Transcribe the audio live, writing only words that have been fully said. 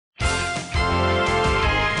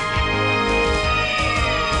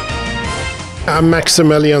I'm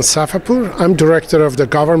Maximilian Safarpour. I'm Director of the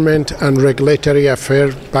Government and Regulatory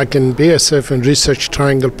Affairs back in BASF in Research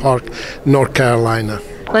Triangle Park, North Carolina.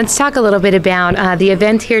 Let's talk a little bit about the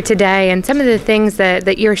event here today and some of the things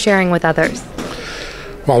that you're sharing with others.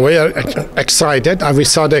 Well, we are excited. We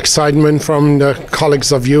saw the excitement from the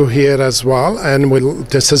colleagues of you here as well. And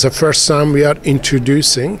this is the first time we are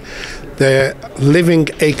introducing the living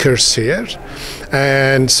acres here.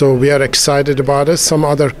 And so we are excited about it. Some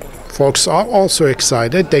other folks are also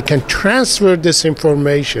excited. They can transfer this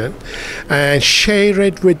information and share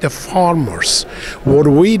it with the farmers. What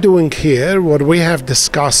we're doing here, what we have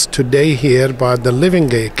discussed today here about the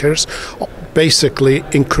living acres, basically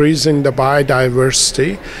increasing the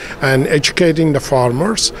biodiversity and educating the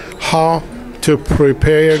farmers how to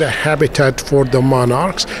prepare the habitat for the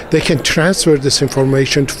monarchs. They can transfer this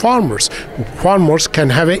information to farmers. Farmers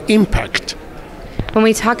can have an impact. When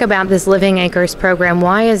we talk about this Living Acres program,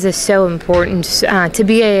 why is this so important to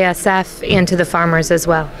BASF and to the farmers as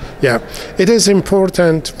well? Yeah, it is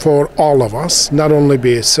important for all of us, not only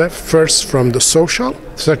BASF, first from the social,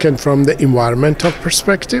 second from the environmental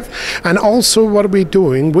perspective, and also what we're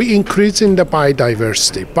doing, we're increasing the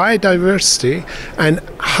biodiversity. Biodiversity and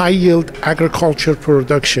high-yield agriculture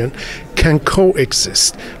production can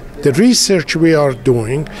coexist. The research we are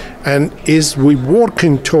doing and is we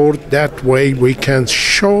working toward that way we can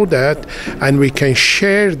show that and we can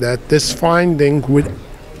share that this finding with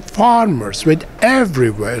farmers, with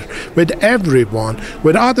everywhere, with everyone,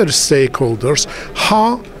 with other stakeholders,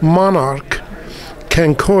 how monarch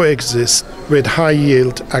can coexist with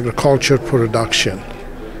high-yield agriculture production.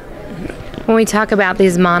 When we talk about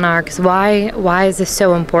these monarchs, why is this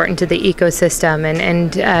so important to the ecosystem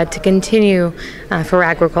and to continue for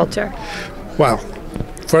agriculture? Well,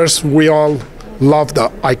 first we all love the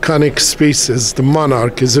iconic species. The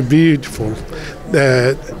monarch is a beautiful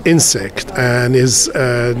insect and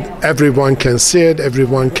everyone can see it,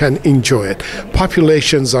 everyone can enjoy it.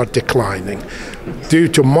 Populations are declining due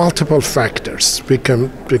to multiple factors,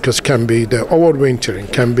 because can be the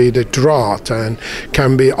overwintering, can be the drought, and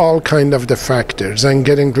can be all kind of the factors, and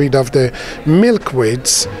getting rid of the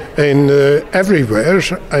milkweeds everywhere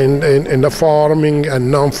in the farming and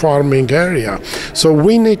non-farming area. So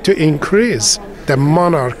we need to increase the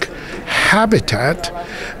monarch habitat,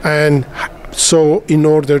 and so in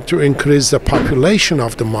order to increase the population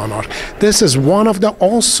of the monarch. This is one of the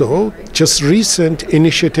also just recent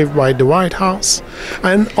initiative by the White House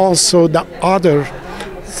and also the other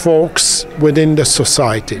folks within the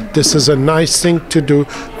society. This is a nice thing to do,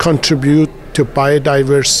 contribute to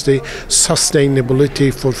biodiversity,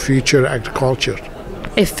 sustainability for future agriculture.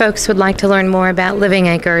 If folks would like to learn more about Living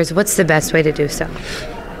Acres, what's the best way to do so?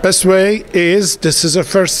 Best way is, this is the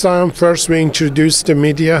first time we introduced the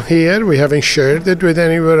media here. We haven't shared it with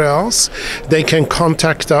anywhere else. They can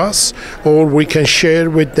contact us or we can share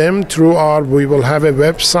with them through we will have a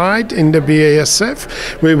website in the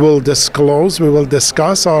BASF. We will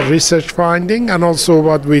discuss our research finding and also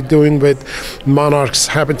what we're doing with monarchs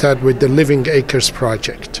habitat with the Living Acres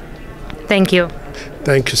project. Thank you.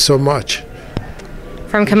 Thank you so much.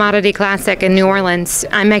 From Commodity Classic in New Orleans,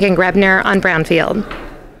 I'm Meghan Grebner on Brownfield.